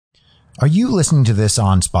Are you listening to this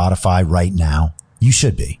on Spotify right now? You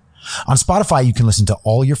should be. On Spotify, you can listen to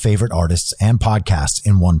all your favorite artists and podcasts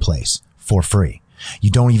in one place for free.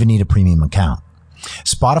 You don't even need a premium account.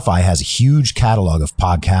 Spotify has a huge catalog of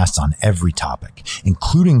podcasts on every topic,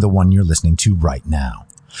 including the one you're listening to right now.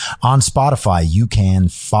 On Spotify, you can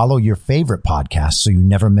follow your favorite podcasts so you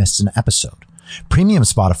never miss an episode. Premium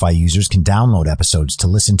Spotify users can download episodes to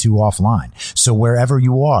listen to offline, so wherever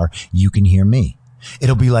you are, you can hear me.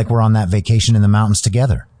 It'll be like we're on that vacation in the mountains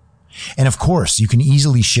together. And of course, you can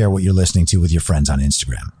easily share what you're listening to with your friends on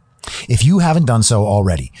Instagram. If you haven't done so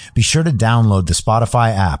already, be sure to download the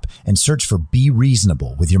Spotify app and search for Be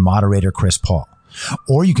Reasonable with your moderator, Chris Paul.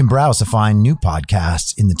 Or you can browse to find new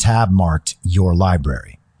podcasts in the tab marked Your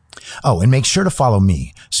Library. Oh, and make sure to follow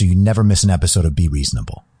me so you never miss an episode of Be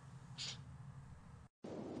Reasonable.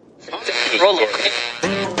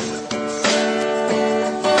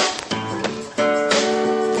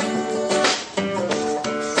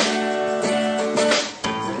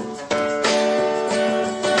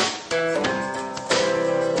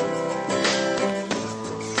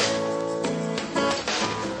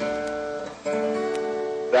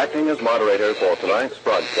 Acting as moderator for tonight's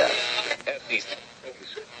broadcast.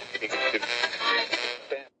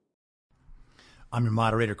 I'm your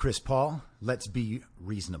moderator, Chris Paul. Let's be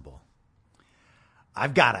reasonable.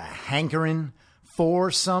 I've got a hankering for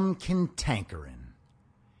some cantankerin'.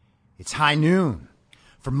 It's high noon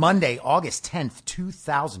for Monday, August 10th,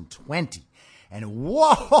 2020. And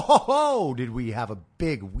whoa, did we have a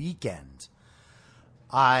big weekend.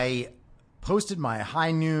 I posted my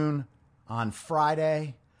high noon on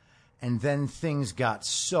Friday, and then things got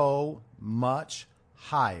so much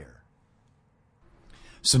higher.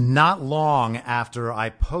 So not long after I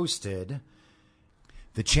posted,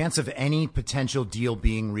 the chance of any potential deal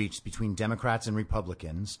being reached between Democrats and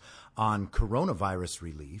Republicans on coronavirus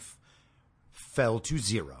relief fell to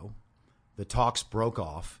zero. The talks broke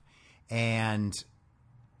off. And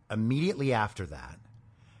immediately after that,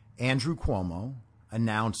 Andrew Cuomo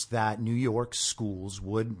announced that New York schools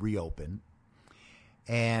would reopen.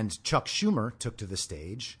 And Chuck Schumer took to the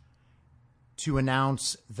stage to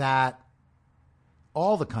announce that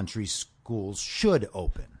all the country's schools should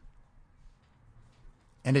open.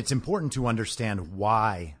 And it's important to understand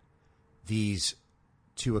why these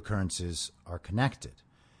two occurrences are connected.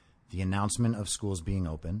 The announcement of schools being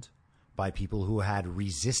opened by people who had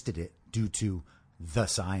resisted it due to the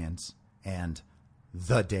science and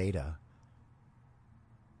the data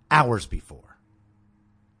hours before.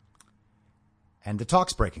 And the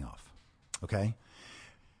talk's breaking off, okay?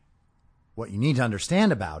 What you need to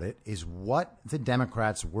understand about it is what the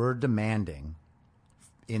Democrats were demanding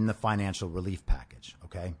in the financial relief package,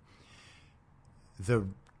 okay? The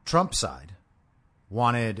Trump side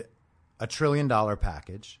wanted a $1 trillion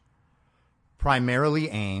package primarily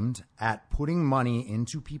aimed at putting money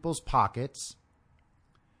into people's pockets,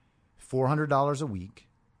 $400 a week,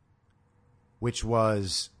 which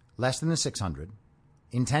was less than the $600,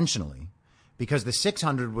 intentionally, because the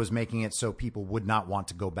 $600 was making it so people would not want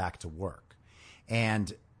to go back to work.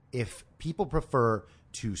 And if people prefer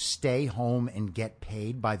to stay home and get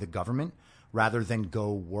paid by the government rather than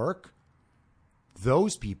go work,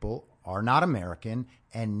 those people are not American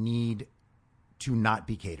and need to not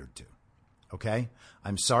be catered to. Okay?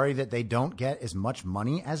 I'm sorry that they don't get as much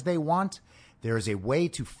money as they want. There is a way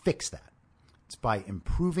to fix that. It's by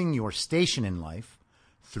improving your station in life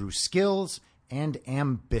through skills and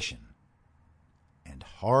ambition and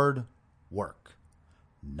hard work,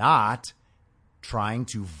 not trying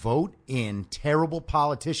to vote in terrible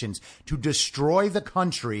politicians to destroy the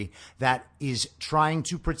country that is trying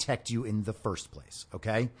to protect you in the first place,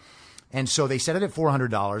 okay? And so they set it at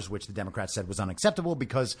 $400, which the Democrats said was unacceptable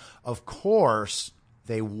because, of course,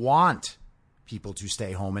 they want people to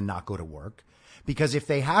stay home and not go to work, because if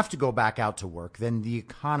they have to go back out to work, then the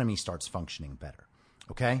economy starts functioning better,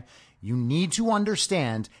 okay? You need to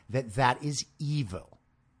understand that that is evil.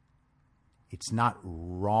 It's not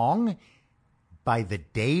wrong by the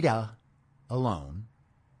data alone.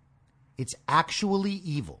 It's actually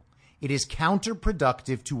evil. It is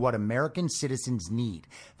counterproductive to what American citizens need.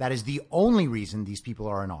 That is the only reason these people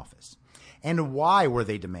are in office. And why were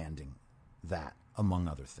they demanding that, among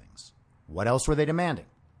other things? What else were they demanding?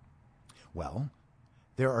 Well,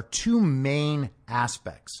 there are two main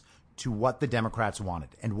aspects to what the Democrats wanted.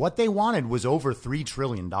 And what they wanted was over $3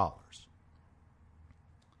 trillion.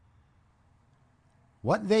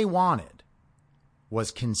 What they wanted was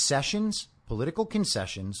concessions, political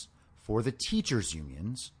concessions for the teachers'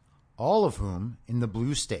 unions, all of whom in the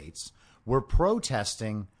blue states were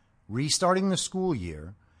protesting restarting the school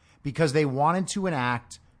year because they wanted to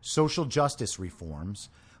enact social justice reforms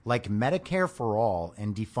like Medicare for all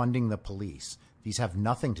and defunding the police. These have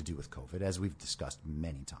nothing to do with COVID, as we've discussed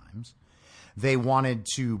many times. They wanted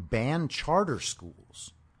to ban charter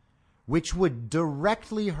schools, which would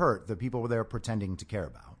directly hurt the people they're pretending to care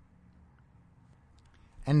about.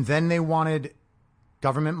 And then they wanted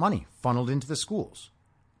government money funneled into the schools.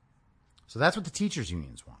 So that's what the teachers'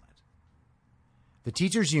 unions wanted. The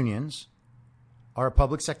teachers' unions are a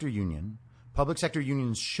public sector union. Public sector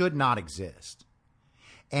unions should not exist.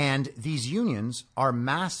 And these unions are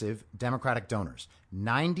massive Democratic donors.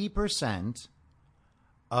 90%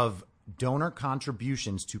 of donor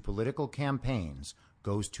contributions to political campaigns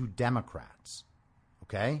goes to Democrats.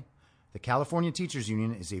 Okay? The California Teachers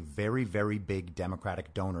Union is a very, very big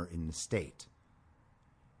Democratic donor in the state.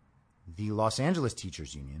 The Los Angeles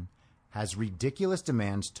Teachers Union has ridiculous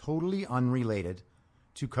demands totally unrelated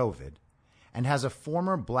to COVID and has a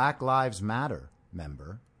former Black Lives Matter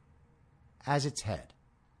member as its head.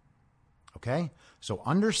 Okay? So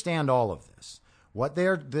understand all of this. What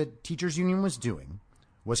the teachers union was doing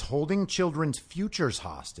was holding children's futures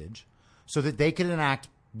hostage so that they could enact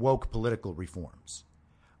woke political reforms.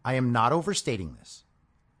 I am not overstating this.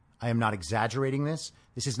 I am not exaggerating this.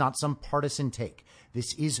 This is not some partisan take.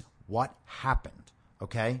 This is what happened.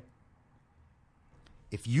 Okay?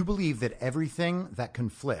 If you believe that everything that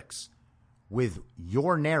conflicts with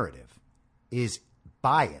your narrative is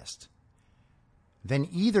biased, then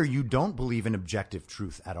either you don't believe in objective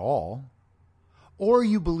truth at all, or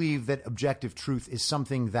you believe that objective truth is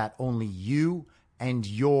something that only you and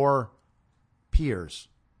your peers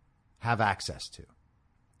have access to.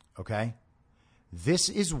 Okay? This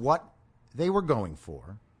is what they were going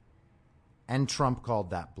for, and Trump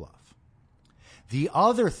called that bluff. The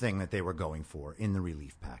other thing that they were going for in the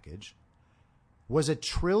relief package was $1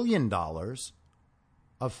 trillion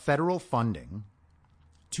of federal funding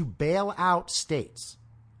to bail out states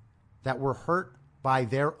that were hurt by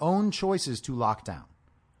their own choices to lock down,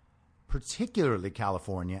 particularly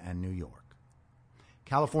California and New York.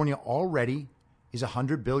 California already is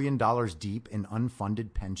 $100 billion deep in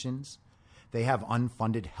unfunded pensions. They have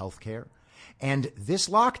unfunded health care. And this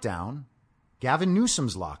lockdown, Gavin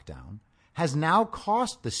Newsom's lockdown, has now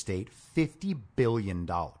cost the state $50 billion.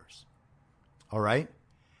 All right?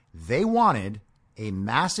 They wanted a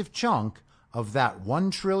massive chunk of that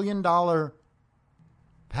 $1 trillion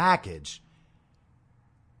package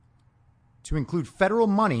to include federal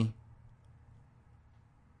money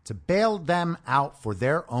to bail them out for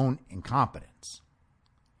their own incompetence.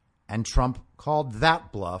 And Trump called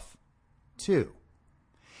that bluff too.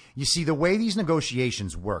 You see, the way these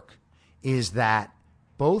negotiations work is that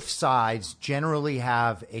both sides generally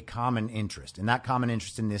have a common interest. And that common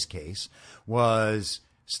interest in this case was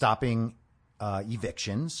stopping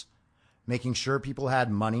evictions, making sure people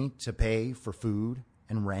had money to pay for food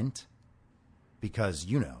and rent, because,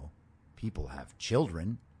 you know, people have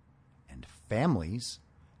children and families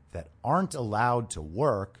that aren't allowed to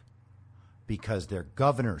work because their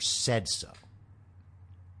governor said so.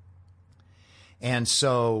 And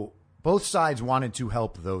so both sides wanted to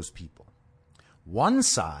help those people. One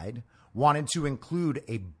side wanted to include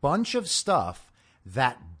a bunch of stuff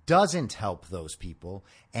that doesn't help those people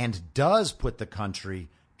and does put the country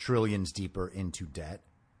trillions deeper into debt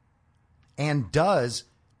and does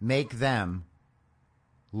make them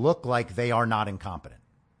look like they are not incompetent.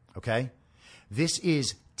 Okay? This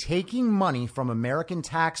is taking money from American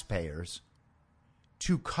taxpayers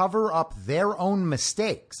to cover up their own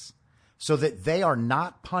mistakes so that they are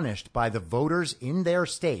not punished by the voters in their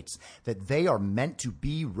states that they are meant to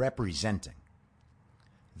be representing.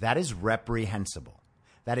 That is reprehensible.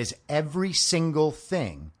 That is every single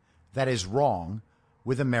thing that is wrong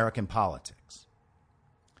with American politics.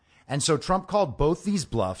 And so Trump called both these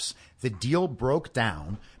bluffs. The deal broke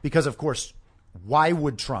down because, of course, why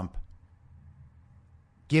would Trump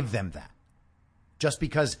give them that? Just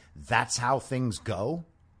because that's how things go?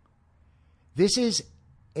 This is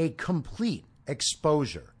a complete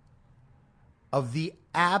exposure of the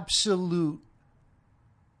absolute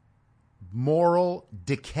moral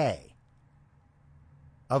decay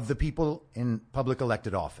of the people in public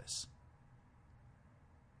elected office.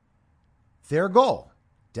 Their goal,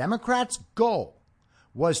 Democrats' goal,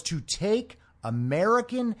 was to take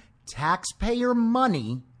American taxpayer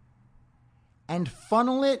money and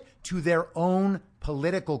funnel it to their own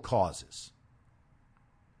political causes.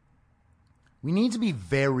 We need to be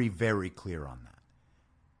very, very clear on that.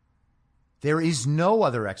 There is no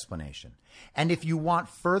other explanation. And if you want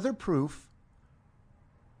further proof,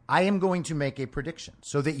 I am going to make a prediction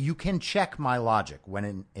so that you can check my logic when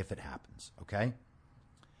and if it happens, okay?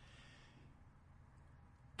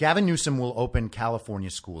 Gavin Newsom will open California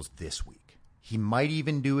schools this week. He might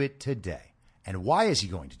even do it today. And why is he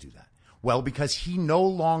going to do that? Well, because he no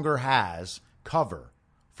longer has cover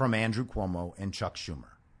from Andrew Cuomo and Chuck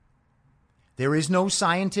Schumer. There is no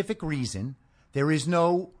scientific reason. There is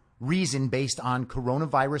no reason based on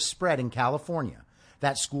coronavirus spread in California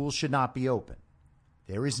that schools should not be open.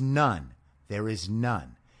 There is none. There is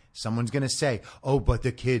none. Someone's going to say, oh, but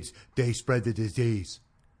the kids, they spread the disease.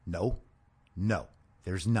 No,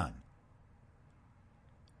 there's none.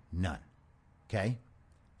 None. Okay?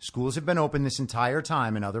 Schools have been open this entire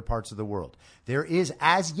time in other parts of the world. There is,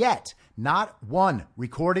 as yet, not one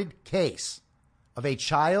recorded case of a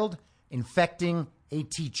child infecting a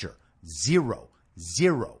teacher. Zero.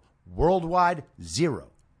 Worldwide, zero.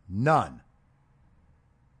 None.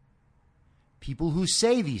 People who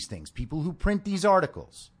say these things, people who print these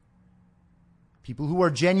articles, people who are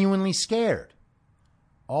genuinely scared,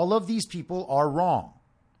 all of these people are wrong.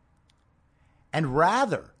 And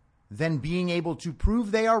rather than being able to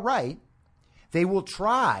prove they are right, they will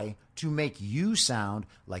try to make you sound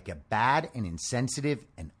like a bad and insensitive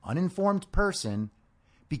and uninformed person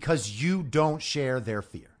because you don't share their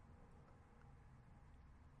fear.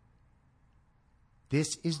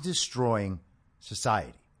 This is destroying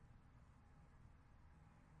society.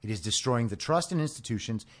 It is destroying the trust in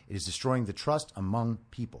institutions. It is destroying the trust among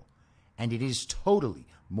people. And it is totally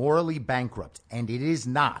morally bankrupt. And it is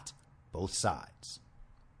not both sides.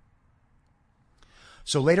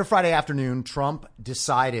 So later Friday afternoon, Trump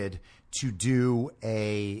decided to do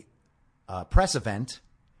a press event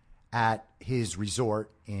at his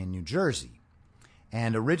resort in New Jersey.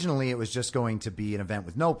 And originally it was just going to be an event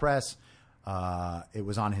with no press. It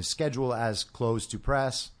was on his schedule as closed to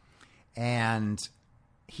press. And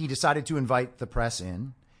he decided to invite the press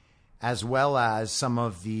in, as well as some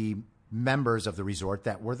of the members of the resort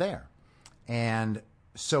that were there. And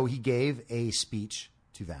so he gave a speech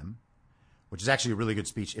to them, which is actually a really good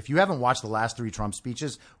speech. If you haven't watched the last 3 Trump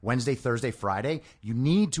speeches, Wednesday, Thursday, Friday, you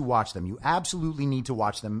need to watch them. You absolutely need to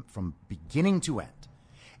watch them from beginning to end.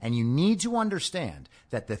 And you need to understand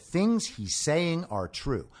that the things he's saying are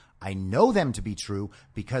true. I know them to be true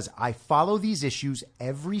because I follow these issues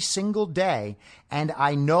every single day, and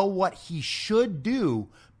I know what he should do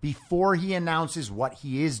before he announces what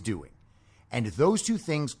he is doing. And those two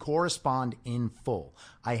things correspond in full.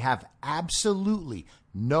 I have absolutely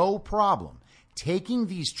no problem taking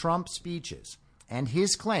these Trump speeches and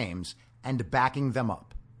his claims and backing them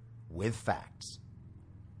up with facts.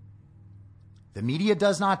 The media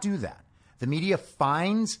does not do that. The media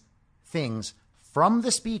finds things from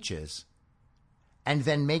the speeches and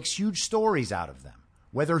then makes huge stories out of them.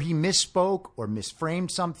 Whether he misspoke or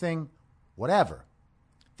misframed something, whatever.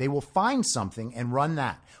 They will find something and run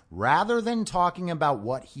that rather than talking about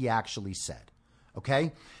what he actually said.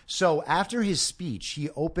 Okay? So after his speech, he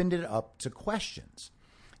opened it up to questions.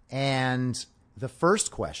 And the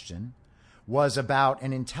first question was about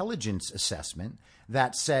an intelligence assessment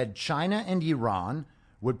that said China and Iran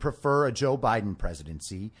would prefer a Joe Biden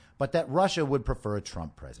presidency, but that Russia would prefer a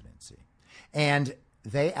Trump presidency. And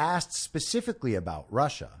they asked specifically about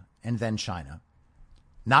Russia and then China,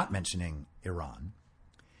 not mentioning Iran.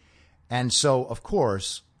 And so, of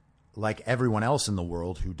course, like everyone else in the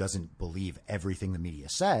world who doesn't believe everything the media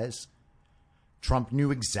says, Trump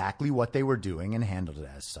knew exactly what they were doing and handled it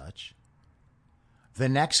as such. The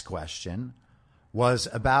next question was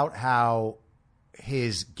about how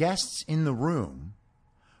his guests in the room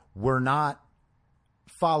were not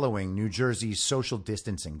following New Jersey's social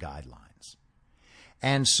distancing guidelines.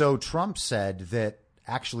 And so Trump said that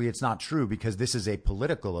actually it's not true because this is a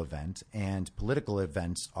political event and political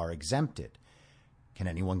events are exempted. Can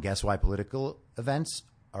anyone guess why political events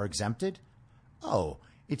are exempted? Oh,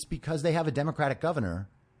 it's because they have a Democratic governor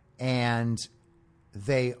and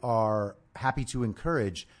they are happy to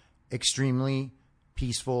encourage extremely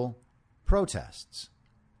peaceful protests.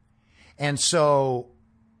 And so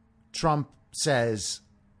Trump says,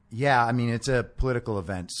 yeah, I mean, it's a political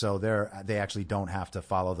event, so they actually don't have to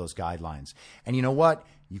follow those guidelines. And you know what?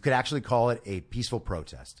 You could actually call it a peaceful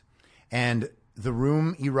protest. And the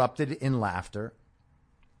room erupted in laughter.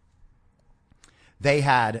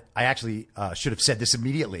 I actually should have said this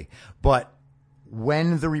immediately, but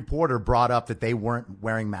when the reporter brought up that they weren't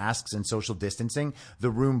wearing masks and social distancing,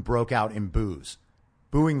 the room broke out in boos,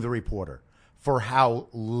 booing the reporter for how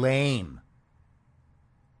lame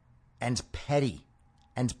and petty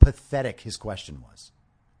and pathetic his question was.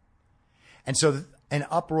 And so an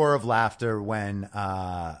uproar of laughter when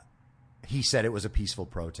he said it was a peaceful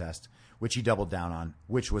protest, which he doubled down on,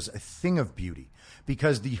 which was a thing of beauty.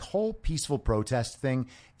 Because the whole peaceful protest thing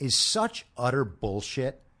is such utter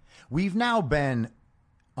bullshit We've now been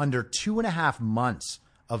under 2.5 months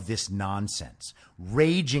of this nonsense,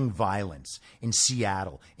 raging violence in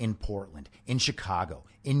Seattle, in Portland, in Chicago,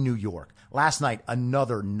 in New York. Last night,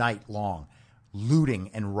 another night long looting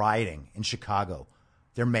and rioting in Chicago.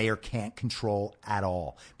 Their mayor can't control at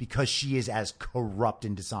all because she is as corrupt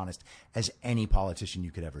and dishonest as any politician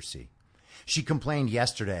you could ever see. She complained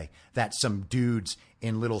yesterday that some dudes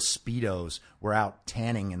in little Speedos were out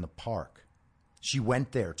tanning in the park. She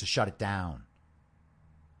went there to shut it down.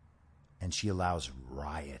 And she allows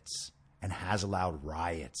riots and has allowed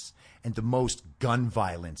riots and the most gun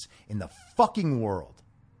violence in the fucking world.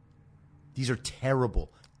 These are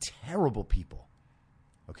terrible, terrible people.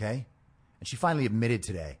 Okay? And she finally admitted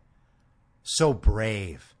today, so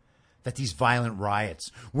brave, that these violent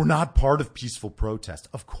riots were not part of peaceful protest.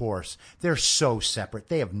 Of course, they're so separate.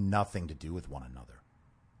 They have nothing to do with one another.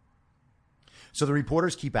 So the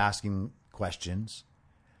reporters keep asking questions.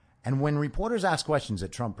 And when reporters ask questions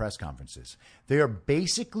at Trump press conferences, they are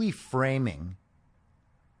basically framing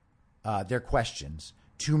their questions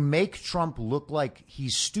to make Trump look like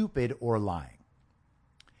he's stupid or lying.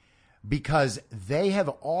 Because they have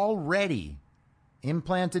already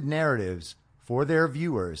implanted narratives for their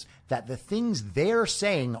viewers that the things they're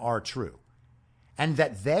saying are true. And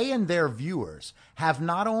that they and their viewers have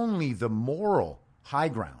not only the moral high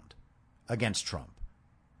ground against Trump,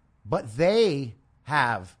 but they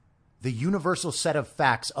have the universal set of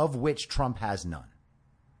facts of which Trump has none.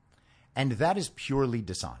 And that is purely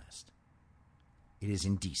dishonest. It is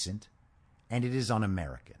indecent, and it is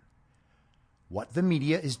un-American. What the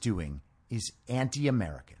media is doing is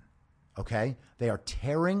anti-American, okay? They are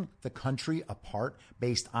tearing the country apart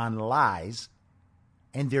based on lies,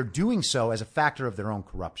 and they're doing so as a factor of their own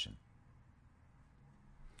corruption.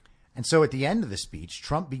 And so at the end of the speech,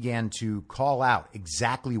 Trump began to call out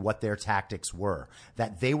exactly what their tactics were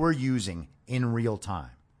that they were using in real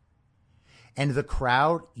time. And the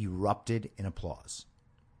crowd erupted in applause.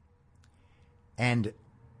 And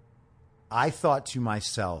I thought to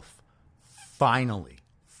myself, finally,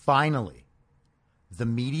 the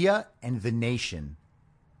media and the nation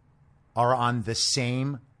are on the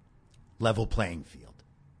same level playing field.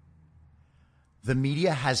 The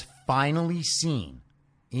media has finally seen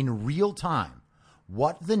in real time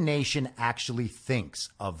what the nation actually thinks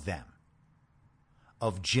of them,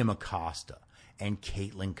 of Jim Acosta and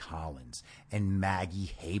Caitlin Collins and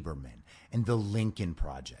Maggie Haberman and the Lincoln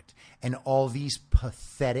Project and all these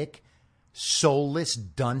pathetic, soulless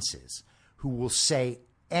dunces who will say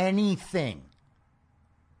anything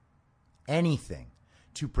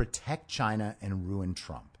to protect China and ruin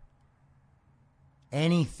Trump.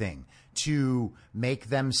 Anything to make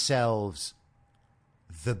themselves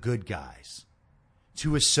the good guys,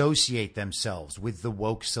 to associate themselves with the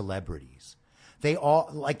woke celebrities. They all,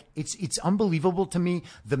 like, it's unbelievable to me.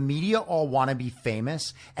 The media all want to be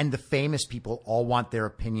famous, and the famous people all want their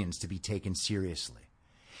opinions to be taken seriously.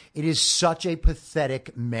 It is such a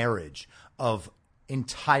pathetic marriage of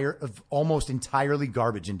almost entirely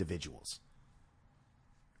garbage individuals.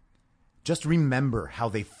 Just remember how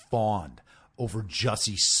they fawned over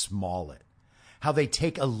Jussie Smollett, how they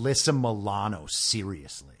take Alyssa Milano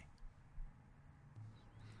seriously.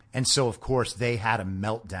 And so, of course, they had a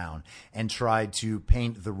meltdown and tried to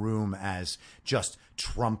paint the room as just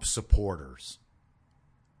Trump supporters,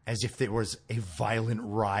 as if there was a violent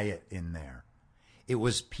riot in there. It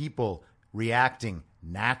was people reacting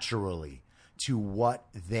naturally to what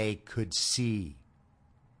they could see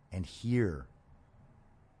and hear.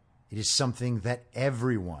 It is something that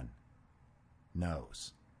everyone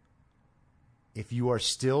knows. If you are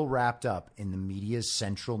still wrapped up in the media's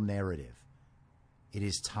central narrative, it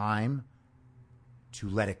is time to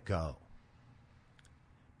let it go.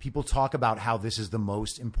 People talk about how this is the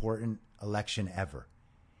most important election ever.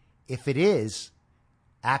 If it is,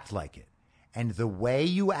 act like it. And the way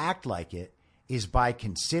you act like it is by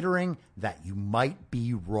considering that you might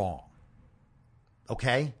be wrong.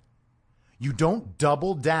 Okay? You don't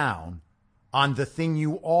double down on the thing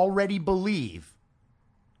you already believe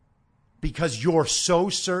because you're so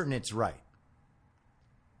certain it's right.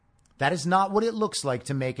 That is not what it looks like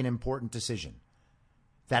to make an important decision.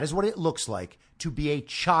 That is what it looks like to be a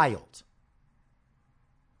child.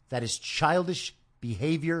 That is childish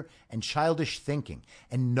behavior and childish thinking,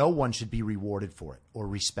 and no one should be rewarded for it or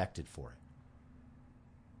respected for it.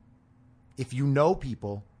 If you know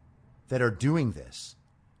people that are doing this,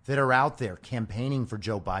 that are out there campaigning for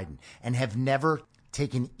Joe Biden and have never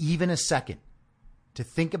taken even a second to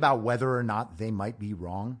think about whether or not they might be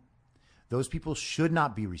wrong, those people should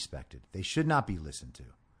not be respected. They should not be listened to.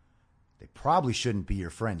 they probably shouldn't be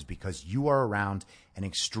your friends because you are around an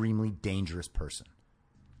extremely dangerous person.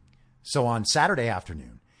 So on Saturday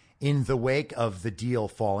afternoon, in the wake of the deal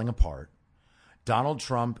falling apart, Donald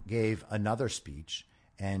Trump gave another speech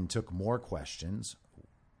and took more questions,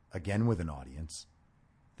 again with an audience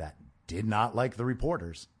that did not like the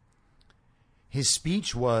reporters. His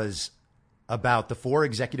speech was about the 4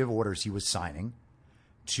 executive orders he was signing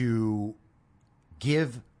to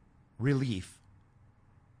give relief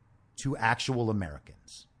to actual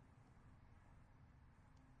Americans.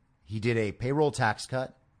 He did a payroll tax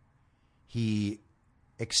cut. He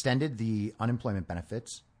extended the unemployment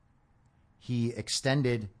benefits. He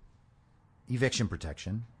extended eviction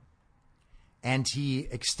protection. And he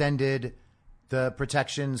extended the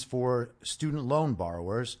protections for student loan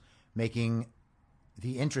borrowers, making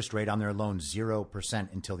the interest rate on their loans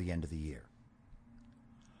 0% until the end of the year.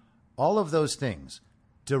 All of those things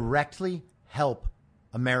directly help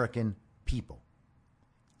American people.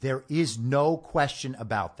 There is no question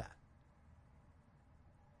about that.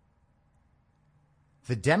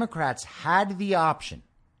 The Democrats had the option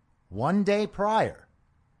one day prior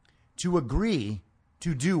to agree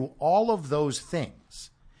to do all of those things.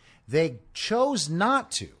 They chose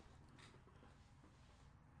not to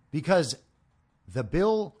because the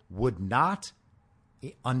bill would not,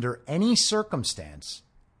 under any circumstance,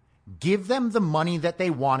 give them the money that they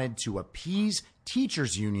wanted to appease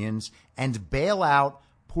teachers' unions and bail out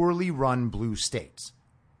poorly run blue states.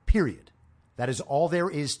 Period. That is all there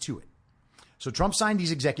is to it. So Trump signed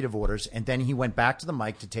these executive orders, and then he went back to the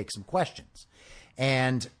mic to take some questions.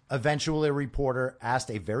 And eventually a reporter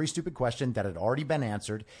asked a very stupid question that had already been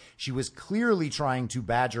answered. She was clearly trying to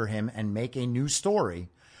badger him and make a new story,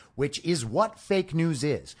 which is what fake news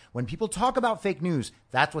is. When people talk about fake news,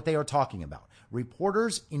 that's what they are talking about.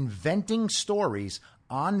 Reporters inventing stories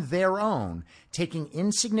on their own, taking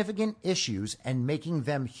insignificant issues and making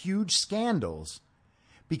them huge scandals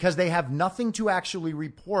because they have nothing to actually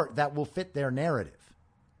report that will fit their narrative.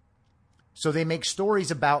 So they make stories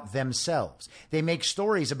about themselves. They make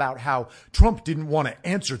stories about how Trump didn't want to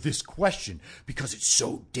answer this question because it's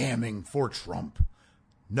so damning for Trump.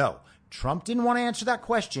 No, Trump didn't want to answer that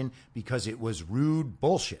question because it was rude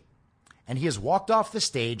bullshit. And he has walked off the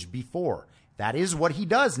stage before. That is what he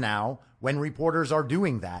does now when reporters are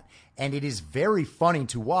doing that. And it is very funny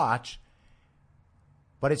to watch,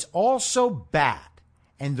 but it's also bad.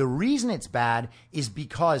 And the reason it's bad is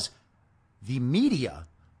because the media,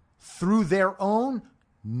 through their own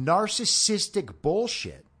narcissistic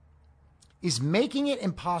bullshit, is making it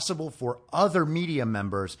impossible for other media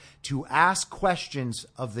members to ask questions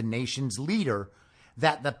of the nation's leader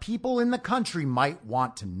that the people in the country might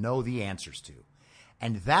want to know the answers to.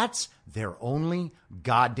 And that's their only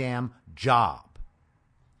goddamn job.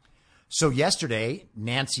 So yesterday,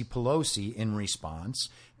 Nancy Pelosi, in response,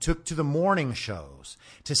 took to the morning shows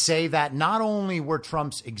to say that not only were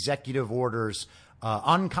Trump's executive orders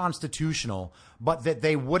unconstitutional, but that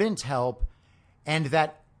they wouldn't help, and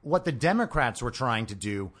that what the Democrats were trying to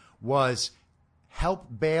do was help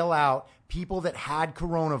bail out people that had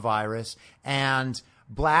coronavirus and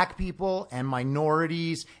black people and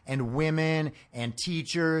minorities and women and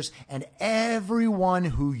teachers and everyone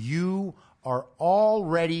who you are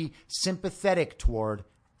already sympathetic toward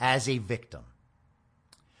as a victim.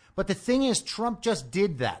 But the thing is, Trump just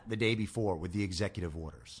did that the day before with the executive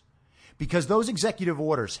orders, because those executive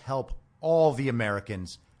orders help all the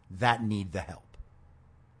Americans that need the help.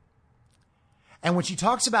 And when she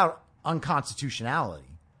talks about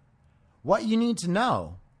unconstitutionality, what you need to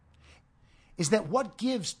know is that what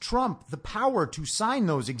gives Trump the power to sign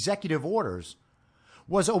those executive orders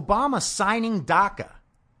was Obama signing DACA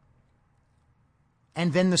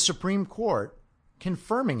and then the Supreme Court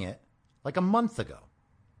confirming it like a month ago.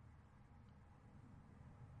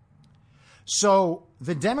 So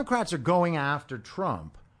the Democrats are going after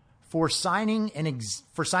Trump for signing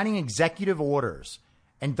executive orders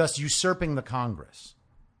and thus usurping the Congress.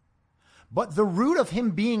 But the root of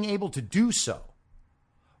him being able to do so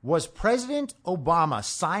was President Obama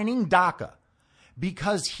signing DACA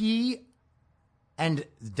because he and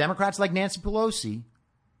Democrats like Nancy Pelosi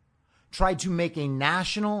tried to make a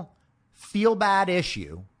national feel-bad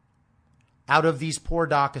issue out of these poor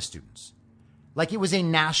DACA students. Like it was a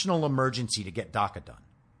national emergency to get DACA done.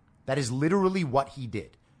 That is literally what he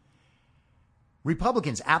did.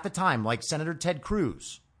 Republicans at the time, like Senator Ted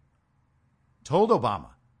Cruz, told Obama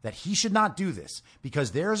that he should not do this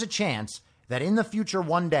because there is a chance that in the future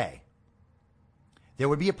one day there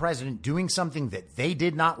would be a president doing something that they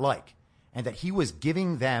did not like and that he was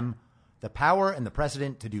giving them the power and the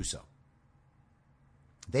precedent to do so.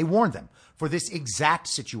 They warned them for this exact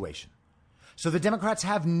situation. So the Democrats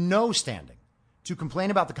have no standing to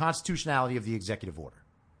complain about the constitutionality of the executive order.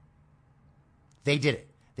 They did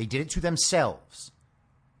it. They did it to themselves.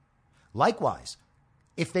 Likewise,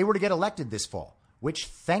 if they were to get elected this fall, which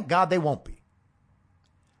thank God they won't be,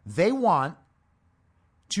 they want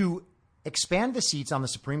to expand the seats on the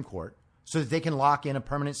Supreme Court so that they can lock in a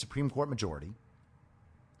permanent Supreme Court majority.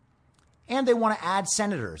 And they want to add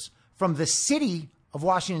senators from the city of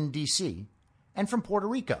Washington, D.C. and from Puerto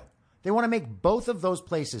Rico. They want to make both of those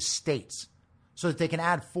places states so that they can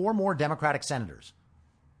add 4 more Democratic senators.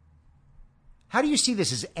 How do you see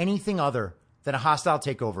this as anything other than a hostile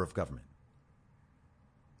takeover of government?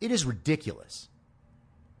 It is ridiculous.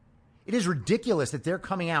 It is ridiculous that they're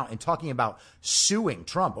coming out and talking about suing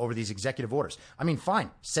Trump over these executive orders. I mean, fine,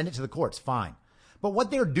 send it to the courts, fine. But what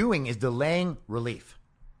they're doing is delaying relief.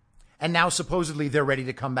 And now supposedly they're ready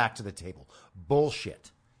to come back to the table. Bullshit.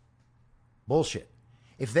 Bullshit.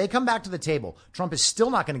 If they come back to the table, Trump is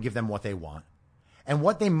still not going to give them what they want. And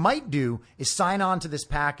what they might do is sign on to this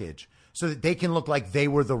package so that they can look like they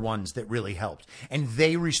were the ones that really helped and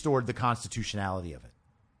they restored the constitutionality of it.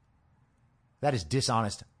 That is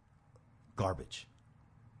dishonest garbage.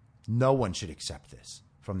 No one should accept this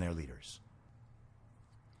from their leaders.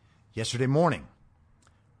 Yesterday morning,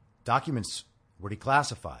 documents were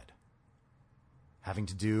declassified having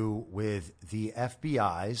to do with the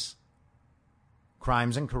FBI's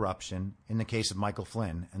crimes and corruption in the case of Michael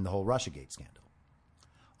Flynn and the whole Russiagate scandal.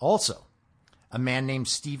 Also, a man named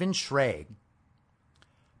Stephen Schrag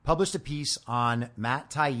published a piece on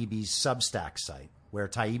Matt Taibbi's Substack site, where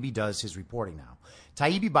Taibbi does his reporting now.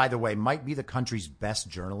 Taibbi, by the way, might be the country's best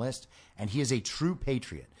journalist, and he is a true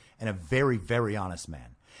patriot and a very, very honest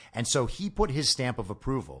man. And so he put his stamp of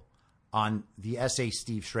approval on the essay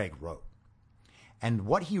Steve Schrag wrote. And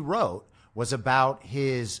what he wrote was about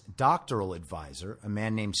his doctoral advisor, a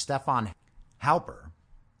man named Stefan Halper,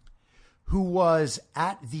 who was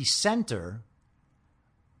at the center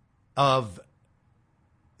of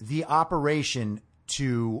the operation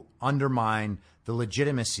to undermine the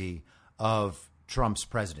legitimacy of Trump's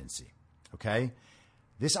presidency. Okay?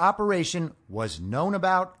 This operation was known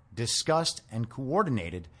about, discussed, and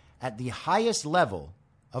coordinated at the highest level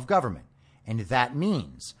of government. And that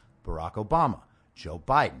means Barack Obama, Joe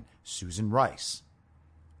Biden, Susan Rice,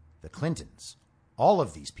 the Clintons, all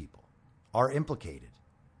of these people are implicated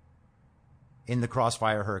in the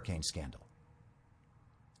Crossfire Hurricane scandal.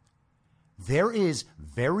 There is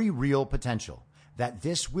very real potential that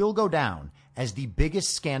this will go down as the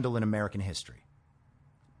biggest scandal in American history.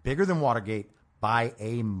 Bigger than Watergate by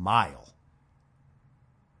a mile.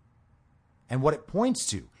 And what it points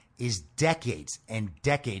to is decades and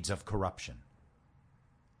decades of corruption.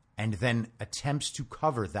 And then attempts to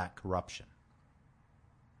cover that corruption.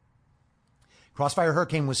 Crossfire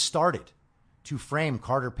Hurricane was started to frame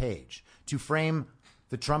Carter Page, to frame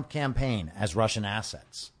the Trump campaign as Russian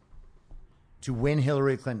assets, to win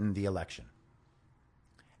Hillary Clinton the election.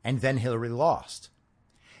 And then Hillary lost.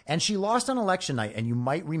 And she lost on election night, and you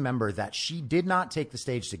might remember that she did not take the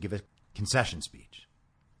stage to give a concession speech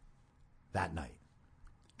that night.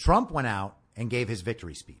 Trump went out and gave his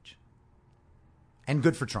victory speech. And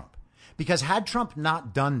good for Trump. Because had Trump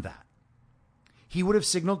not done that, he would have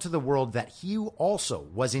signaled to the world that he also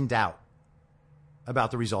was in doubt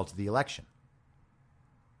about the results of the election.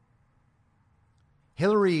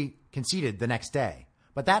 Hillary conceded the next day.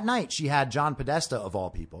 But that night, she had John Podesta, of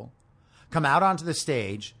all people, come out onto the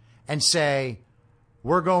stage and say,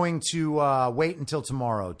 we're going to wait until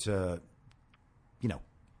tomorrow to,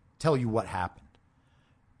 tell you what happened,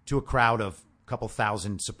 to a crowd of a couple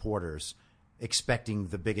thousand supporters expecting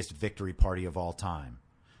the biggest victory party of all time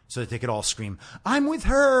so that they could all scream, I'm with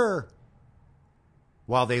her,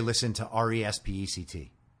 while they listen to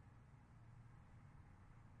R-E-S-P-E-C-T.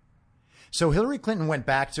 So Hillary Clinton went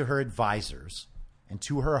back to her advisors and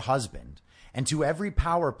to her husband and to every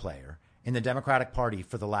power player in the Democratic Party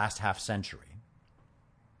for the last half century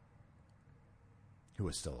who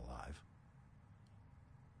is still alive.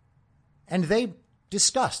 And they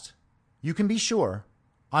discussed, you can be sure,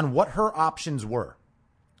 on what her options were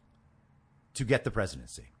to get the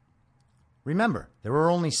presidency. Remember, there were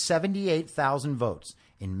only 78,000 votes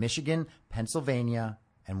in Michigan, Pennsylvania,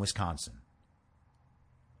 and Wisconsin.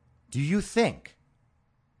 Do you think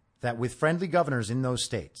that with friendly governors in those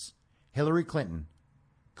states, Hillary Clinton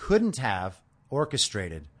couldn't have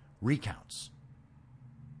orchestrated recounts?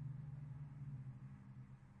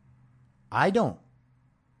 I don't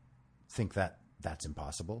think that that's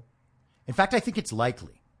impossible. In fact, I think it's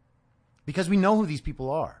likely because we know who these people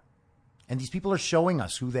are, and these people are showing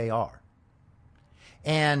us who they are.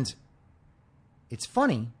 And it's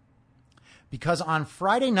funny Because on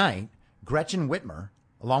Friday night, Gretchen Whitmer,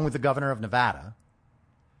 along with the governor of Nevada,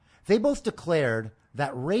 they both declared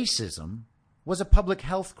that racism was a public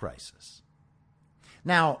health crisis.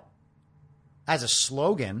 Now, as a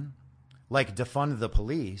slogan, like defund the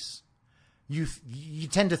police, you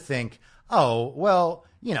tend to think, oh, well,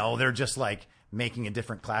 they're just like making a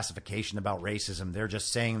different classification about racism. They're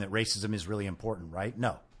just saying that racism is really important, right?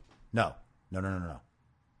 No.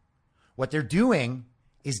 What they're doing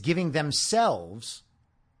is giving themselves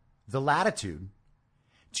the latitude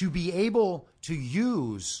to be able to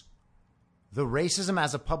use the racism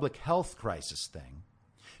as a public health crisis thing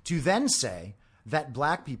to then say that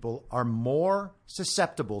black people are more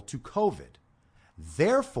susceptible to COVID.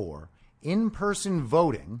 Therefore, in-person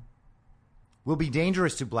voting will be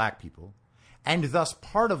dangerous to black people and thus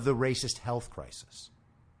part of the racist health crisis.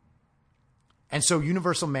 And so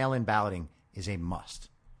universal mail-in balloting is a must.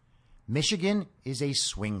 Michigan is a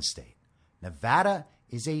swing state. Nevada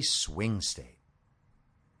is a swing state.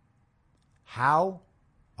 How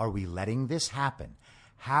are we letting this happen?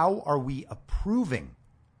 How are we approving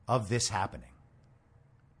of this happening?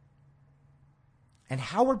 And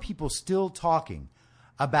how are people still talking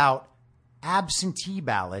about absentee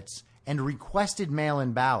ballots and requested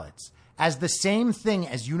mail-in ballots as the same thing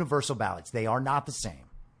as universal ballots? They are not the same.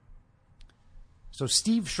 So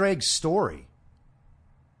Steve Schrag's story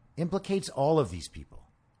implicates all of these people.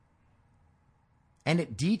 And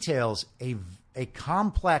it details a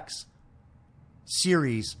complex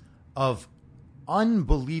series of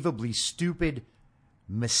unbelievably stupid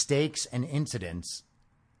mistakes and incidents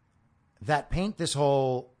that paint this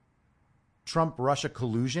whole Trump-Russia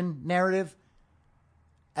collusion narrative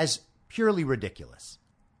as purely ridiculous.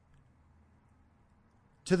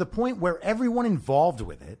 To the point where everyone involved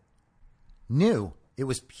with it knew it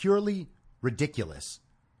was purely ridiculous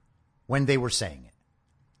when they were saying it.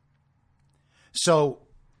 So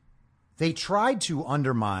they tried to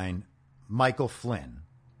undermine Michael Flynn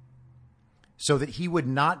so that he would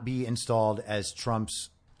not be installed as Trump's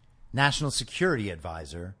national security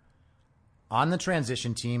advisor on the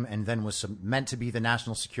transition team and then was meant to be the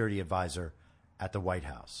national security advisor at the White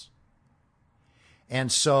House.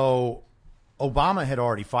 And so Obama had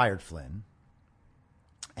already fired Flynn,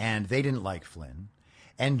 and they didn't like Flynn.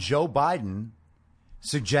 And Joe Biden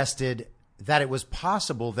suggested that it was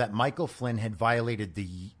possible that Michael Flynn had violated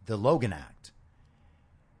the Logan Act,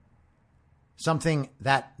 something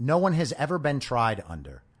that no one has ever been tried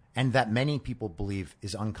under and that many people believe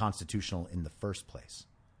is unconstitutional in the first place.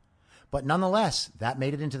 But nonetheless, that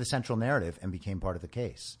made it into the central narrative and became part of the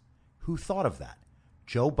case. Who thought of that?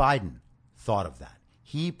 Joe Biden thought of that.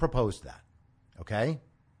 He proposed that. Okay?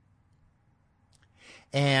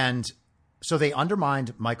 And so they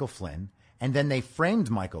undermined Michael Flynn, and then they framed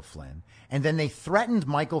Michael Flynn, and then they threatened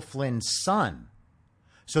Michael Flynn's son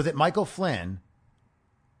so that Michael Flynn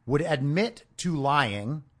would admit to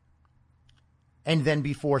lying and then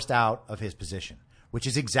be forced out of his position, which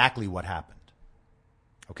is exactly what happened.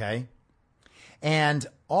 Okay? And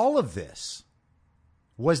all of this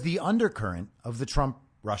was the undercurrent of the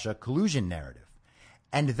Trump-Russia collusion narrative.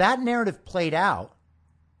 And that narrative played out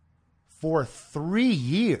for 3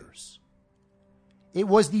 years. It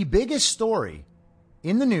was the biggest story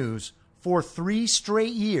in the news for 3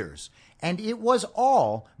 straight years. And it was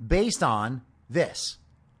all based on this.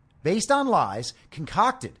 Based on lies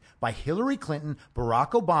concocted by Hillary Clinton,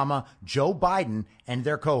 Barack Obama, Joe Biden, and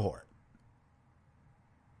their cohort.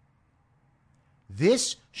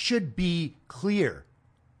 This should be clear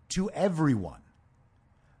to everyone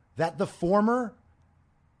that the former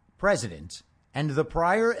president and the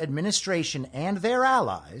prior administration and their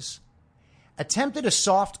allies attempted a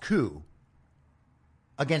soft coup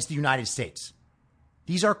against the United States.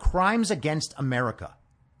 These are crimes against America.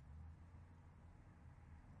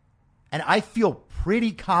 And I feel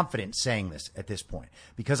pretty confident saying this at this point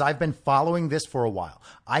because I've been following this for a while.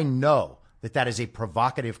 I know that that is a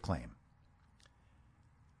provocative claim.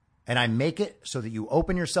 And I make it so that you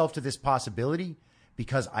open yourself to this possibility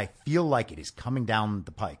because I feel like it is coming down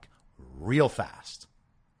the pike real fast.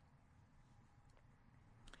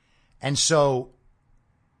 And so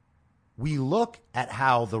we look at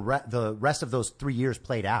how the rest of those 3 years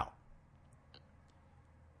played out.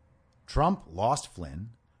 Trump lost Flynn.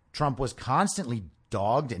 Trump was constantly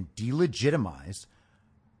dogged and delegitimized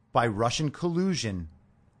by Russian collusion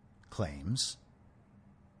claims.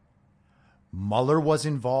 Mueller was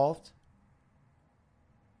involved.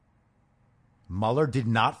 Mueller did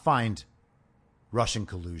not find Russian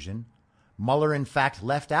collusion. Mueller, in fact,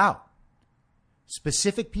 left out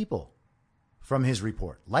specific people from his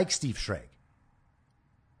report, like Steve Schrag.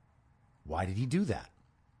 Why did he do that?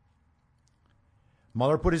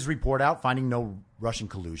 Mueller put his report out finding no Russian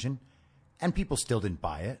collusion, and people still didn't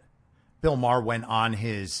buy it. Bill Maher went on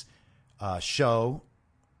his show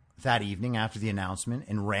that evening after the announcement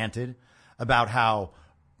and ranted about how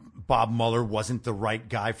Bob Mueller wasn't the right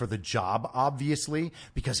guy for the job, obviously,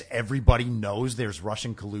 because everybody knows there's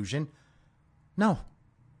Russian collusion. No,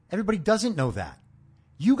 everybody doesn't know that.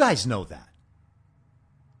 You guys know that.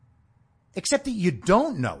 Except that you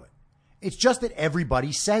don't know it. It's just that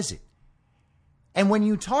everybody says it. And when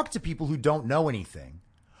you talk to people who don't know anything,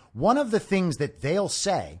 one of the things that they'll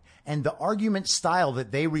say and the argument style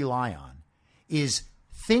that they rely on is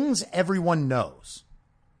things everyone knows.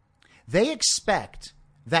 They expect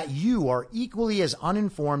that you are equally as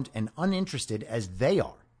uninformed and uninterested as they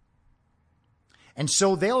are. And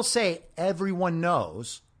so they'll say everyone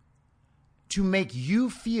knows to make you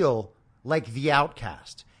feel like the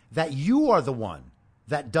outcast, that you are the one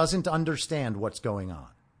that doesn't understand what's going on.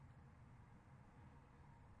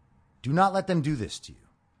 Do not let them do this to you.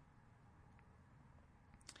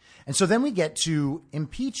 And so then we get to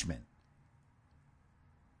impeachment.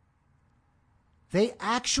 They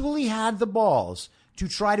actually had the balls to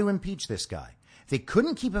try to impeach this guy. They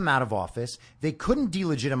couldn't keep him out of office. They couldn't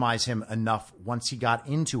delegitimize him enough once he got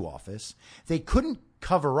into office. They couldn't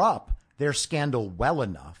cover up their scandal well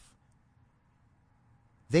enough.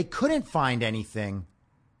 They couldn't find anything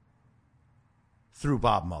through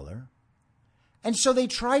Bob Mueller. And so they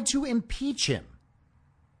tried to impeach him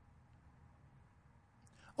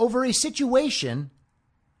over a situation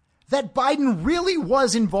that Biden really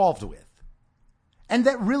was involved with and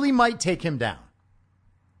that really might take him down.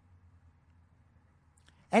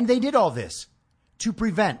 And they did all this to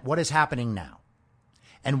prevent what is happening now.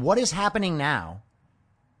 And what is happening now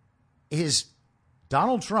is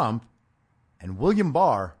Donald Trump and William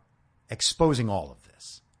Barr exposing all of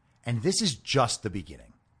this. And this is just the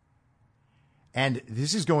beginning. And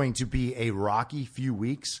this is going to be a rocky few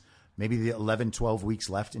weeks, maybe the 11, 12 weeks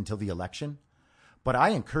left until the election. But I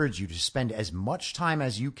encourage you to spend as much time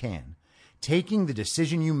as you can taking the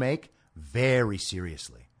decision you make very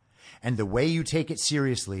seriously. And the way you take it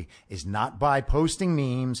seriously is not by posting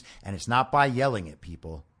memes and it's not by yelling at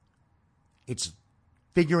people. It's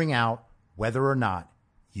figuring out whether or not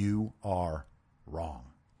you are wrong.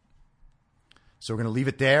 So we're going to leave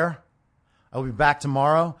it there. I'll be back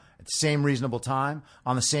tomorrow at the same reasonable time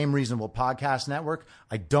on the same reasonable podcast network.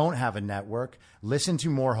 I don't have a network. Listen to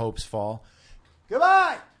More Hopes Fall.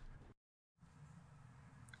 Goodbye.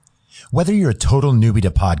 Whether you're a total newbie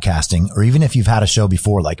to podcasting or even if you've had a show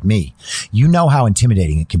before like me, you know how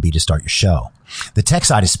intimidating it can be to start your show. The tech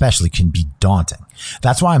side especially can be daunting.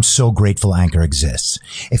 That's why I'm so grateful Anchor exists.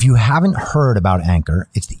 If you haven't heard about Anchor,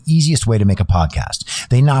 it's the easiest way to make a podcast.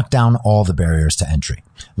 They knock down all the barriers to entry.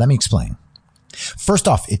 Let me explain. First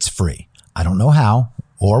off, it's free. I don't know how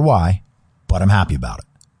or why, but I'm happy about it.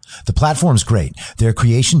 The platform's great. There are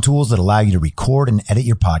creation tools that allow you to record and edit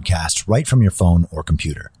your podcast right from your phone or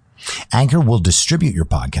computer. Anchor will distribute your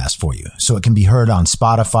podcast for you so it can be heard on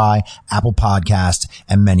Spotify, Apple Podcasts,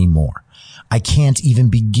 and many more. I can't even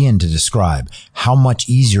begin to describe how much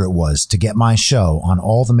easier it was to get my show on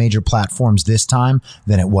all the major platforms this time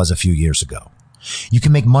than it was a few years ago. You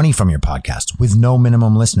can make money from your podcast with no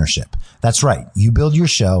minimum listenership. That's right. You build your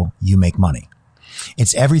show, you make money.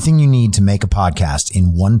 It's everything you need to make a podcast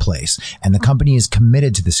in one place, and the company is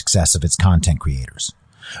committed to the success of its content creators.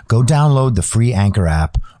 Go download the free Anchor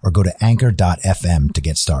app or go to anchor.fm to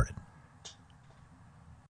get started.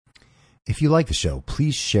 If you like the show,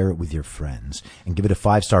 please share it with your friends and give it a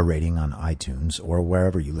 5-star rating on iTunes or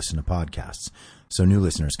wherever you listen to podcasts so new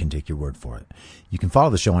listeners can take your word for it. You can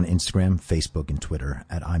follow the show on Instagram, Facebook, and Twitter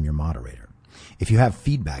at I'm Your Moderator. If you have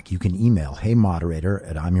feedback, you can email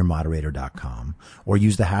heymoderator@imyourmoderator.com or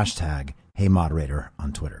use the hashtag heymoderator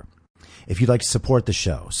on Twitter. If you'd like to support the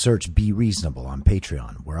show, search Be Reasonable on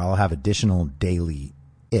Patreon, where I'll have additional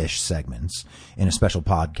daily-ish segments in a special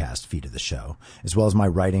podcast feed of the show, as well as my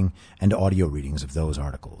writing and audio readings of those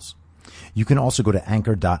articles. You can also go to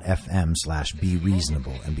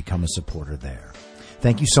anchor.fm/BeReasonable and become a supporter there.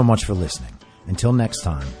 Thank you so much for listening. Until next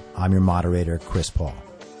time, I'm your moderator, Chris Paul.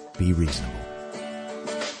 Be reasonable.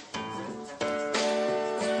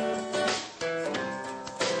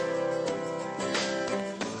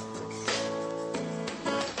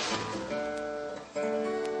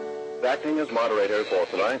 Acting as moderator for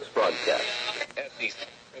tonight's broadcast.